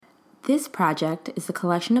This project is a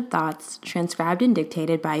collection of thoughts transcribed and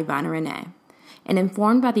dictated by Ivana Renee and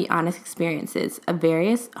informed by the honest experiences of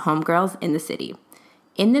various homegirls in the city.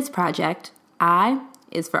 In this project, I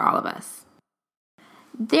is for all of us.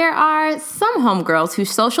 There are some homegirls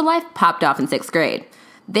whose social life popped off in 6th grade.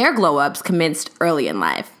 Their glow-ups commenced early in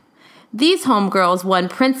life. These homegirls won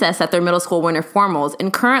princess at their middle school winter formals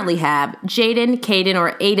and currently have Jaden, Caden,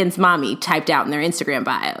 or Aiden's mommy typed out in their Instagram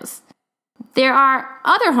bios. There are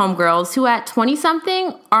other homegirls who at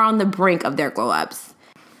 20-something are on the brink of their glow-ups.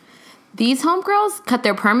 These homegirls cut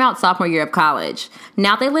their perm out sophomore year of college.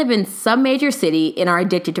 Now they live in some major city and are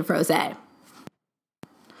addicted to frosé.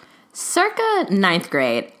 Circa 9th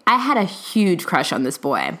grade, I had a huge crush on this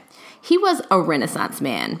boy. He was a Renaissance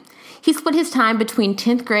man. He split his time between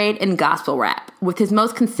 10th grade and gospel rap, with his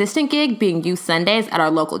most consistent gig being youth Sundays at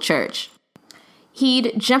our local church.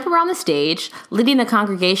 He'd jump around the stage, leading the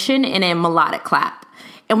congregation in a melodic clap.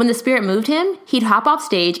 And when the Spirit moved him, he'd hop off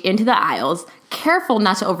stage into the aisles, careful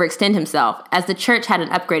not to overextend himself, as the church hadn't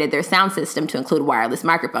upgraded their sound system to include wireless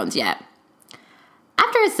microphones yet.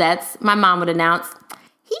 After his sets, my mom would announce,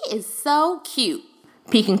 "He is so cute,"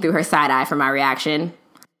 peeking through her side eye for my reaction.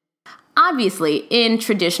 Obviously, in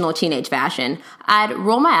traditional teenage fashion, I'd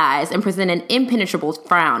roll my eyes and present an impenetrable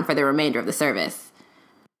frown for the remainder of the service.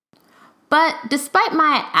 But despite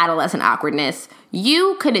my adolescent awkwardness,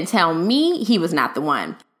 you couldn't tell me he was not the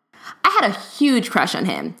one. I had a huge crush on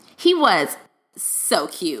him. He was so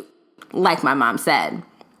cute, like my mom said.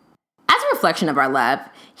 As a reflection of our love,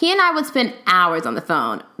 he and I would spend hours on the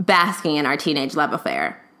phone, basking in our teenage love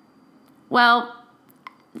affair. Well,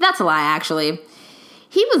 that's a lie, actually.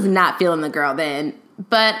 He was not feeling the girl then,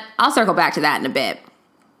 but I'll circle back to that in a bit.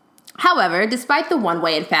 However, despite the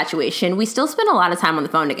one-way infatuation, we still spent a lot of time on the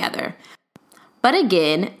phone together. But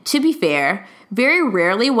again, to be fair, very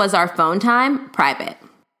rarely was our phone time private.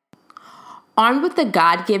 Armed with the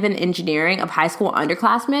God-given engineering of high school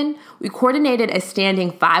underclassmen, we coordinated a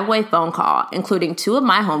standing 5-way phone call, including 2 of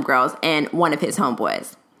my homegirls and 1 of his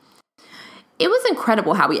homeboys. It was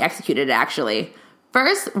incredible how we executed it, actually.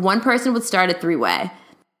 First, one person would start a 3-way.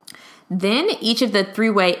 Then each of the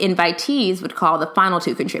 3-way invitees would call the final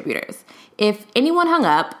 2 contributors. If anyone hung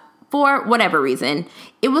up, for whatever reason,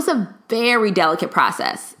 it was a very delicate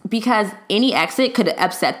process because any exit could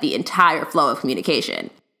upset the entire flow of communication.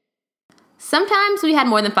 Sometimes we had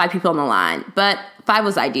more than 5 people on the line, but 5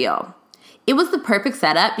 was ideal. It was the perfect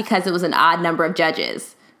setup because it was an odd number of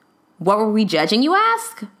judges. What were we judging, you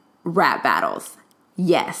ask? Rap battles.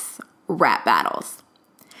 Yes, rap battles.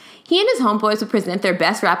 He and his homeboys would present their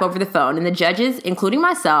best rap over the phone, and the judges, including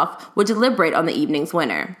myself, would deliberate on the evening's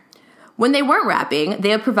winner. When they weren't rapping,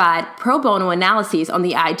 they would provide pro bono analyses on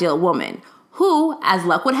the ideal woman, who, as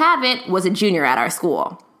luck would have it, was a junior at our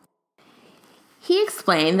school. He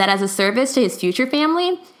explained that as a service to his future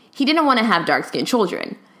family, he didn't want to have dark-skinned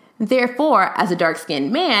children. Therefore, as a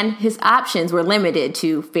dark-skinned man, his options were limited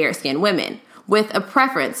to fair-skinned women, with a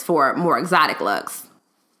preference for more exotic looks.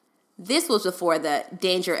 This was before the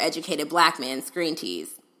danger-educated black man screen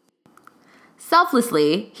tease.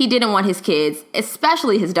 Selflessly, he didn't want his kids,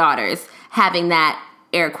 especially his daughters, having that,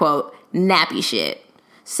 air quote, nappy shit.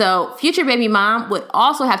 So future baby mom would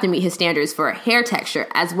also have to meet his standards for hair texture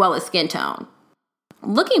as well as skin tone.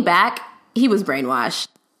 Looking back, he was brainwashed.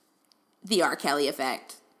 The R. Kelly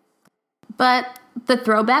effect. But the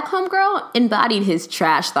throwback homegirl embodied his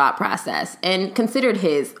trash thought process and considered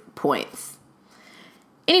his points.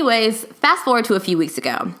 Anyways, fast forward to a few weeks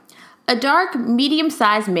ago. A dark,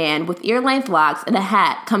 medium-sized man with ear-length locks and a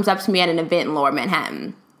hat comes up to me at an event in Lower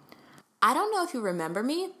Manhattan. "I don't know if you remember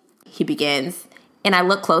me," he begins, and I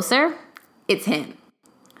look closer. It's him.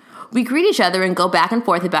 We greet each other and go back and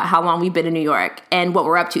forth about how long we've been in New York and what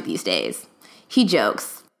we're up to these days. He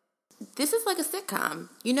jokes, "This is like a sitcom.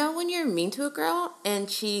 You know when you're mean to a girl and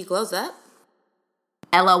she glows up?"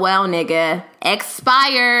 LOL, nigga.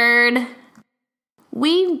 Expired.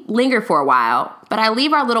 We linger for a while, but I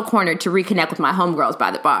leave our little corner to reconnect with my homegirls by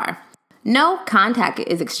the bar. No contact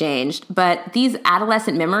is exchanged, but these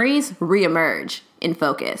adolescent memories reemerge in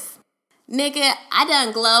focus. "Nigga, I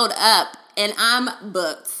done glowed up, and I'm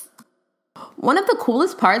booked." One of the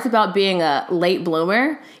coolest parts about being a late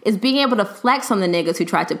bloomer is being able to flex on the niggas who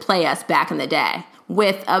tried to play us back in the day,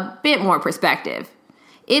 with a bit more perspective.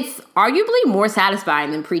 It's arguably more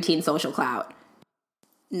satisfying than preteen social clout.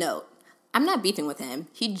 Note, I'm not beefing with him.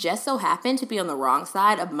 He just so happened to be on the wrong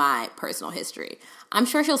side of my personal history. I'm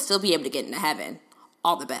sure he'll still be able to get into heaven.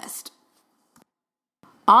 All the best.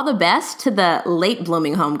 All the best to the late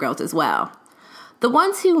blooming homegirls as well. The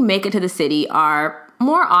ones who make it to the city are,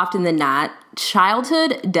 more often than not,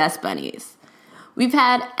 childhood dust bunnies. We've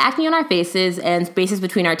had acne on our faces and spaces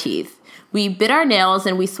between our teeth. We bit our nails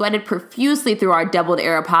and we sweated profusely through our doubled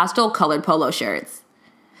Aeropostale colored polo shirts.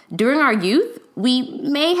 During our youth, we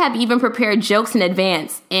may have even prepared jokes in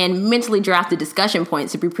advance and mentally drafted discussion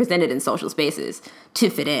points to be presented in social spaces to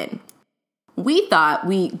fit in. We thought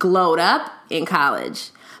we glowed up in college,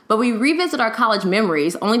 but we revisit our college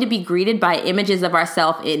memories only to be greeted by images of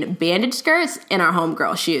ourselves in bandage skirts and our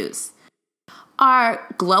homegirl shoes.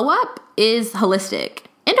 Our glow up is holistic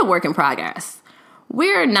and a work in progress.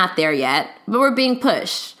 We're not there yet, but we're being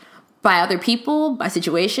pushed by other people, by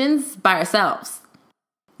situations, by ourselves.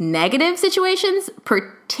 Negative situations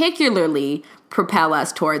particularly propel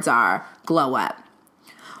us towards our glow up.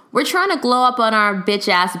 We're trying to glow up on our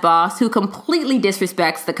bitch-ass boss who completely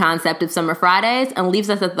disrespects the concept of summer Fridays and leaves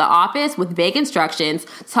us at the office with vague instructions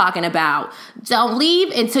talking about, don't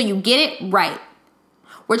leave until you get it right.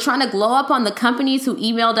 We're trying to glow up on the companies who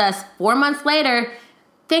emailed us 4 months later,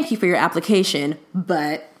 thank you for your application,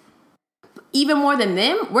 but even more than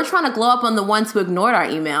them, we're trying to glow up on the ones who ignored our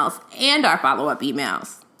emails and our follow-up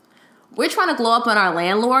emails. We're trying to glow up on our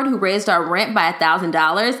landlord who raised our rent by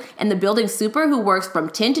 $1,000 and the building super who works from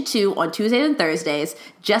 10 to 2 on Tuesdays and Thursdays,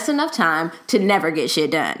 just enough time to never get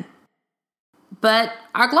shit done. But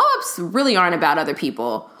our glow-ups really aren't about other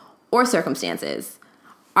people or circumstances.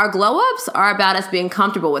 Our glow-ups are about us being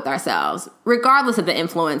comfortable with ourselves, regardless of the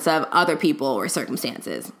influence of other people or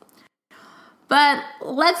circumstances. But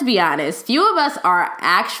let's be honest, few of us are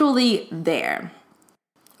actually there.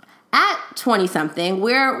 At 20-something,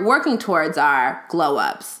 we're working towards our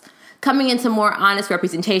glow-ups, coming into more honest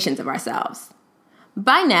representations of ourselves.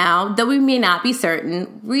 By now, though we may not be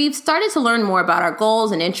certain, we've started to learn more about our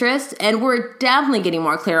goals and interests, and we're definitely getting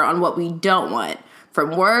more clear on what we don't want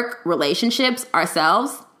from work, relationships,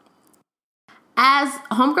 ourselves. As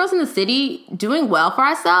homegirls in the city, doing well for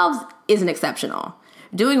ourselves isn't exceptional.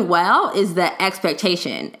 Doing well is the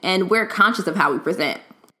expectation, and we're conscious of how we present.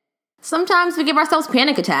 Sometimes we give ourselves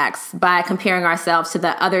panic attacks by comparing ourselves to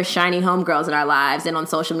the other shiny homegirls in our lives and on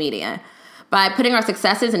social media, by putting our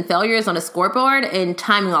successes and failures on a scoreboard and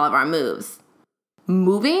timing all of our moves.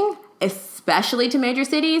 Moving, especially to major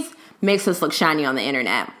cities, makes us look shiny on the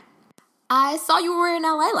internet. I saw you were in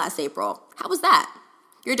LA last April. How was that?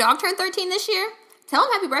 Your dog turned 13 this year? Tell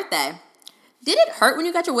him happy birthday. Did it hurt when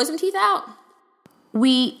you got your wisdom teeth out?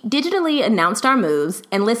 We digitally announced our moves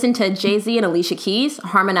and listened to Jay-Z and Alicia Keys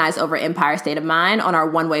harmonize over Empire State of Mind on our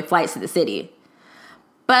one-way flights to the city.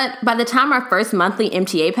 But by the time our first monthly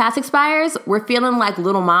MTA pass expires, we're feeling like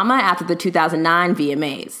Little Mama after the 2009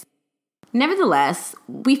 VMAs. Nevertheless,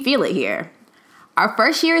 we feel it here. Our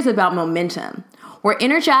first year is about momentum. We're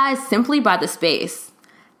energized simply by the space.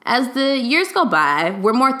 As the years go by,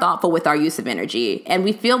 we're more thoughtful with our use of energy, and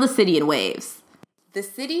we feel the city in waves. The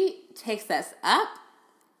city takes us up,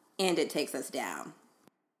 and it takes us down.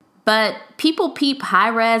 But people peep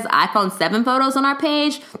high-res iPhone 7 photos on our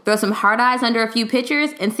page, throw some hard eyes under a few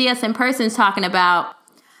pictures, and see us in person talking about,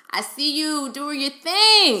 I see you doing your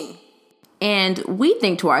thing. And we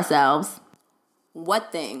think to ourselves,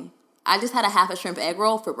 what thing? I just had a half a shrimp egg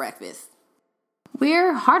roll for breakfast.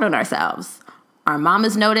 We're hard on ourselves. Our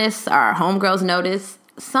mamas notice, our homegirls notice.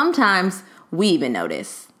 Sometimes we even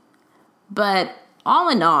notice. But all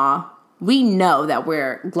in all, we know that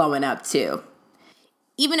we're glowing up too.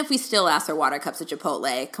 Even if we still ask for water cups at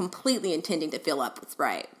Chipotle, completely intending to fill up with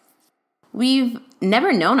Sprite. We've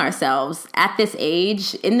never known ourselves at this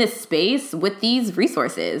age, in this space, with these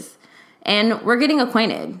resources. And we're getting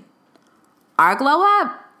acquainted. Our glow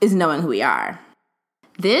up is knowing who we are.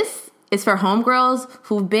 This is for homegirls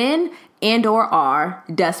who've been and or are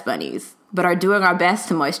dust bunnies, but are doing our best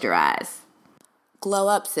to moisturize. Glow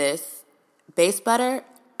up, sis. Base butter,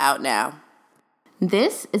 out now.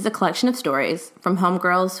 This is a collection of stories from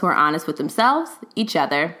homegirls who are honest with themselves, each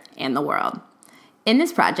other, and the world. In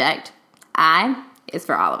this project, I is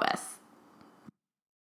for all of us.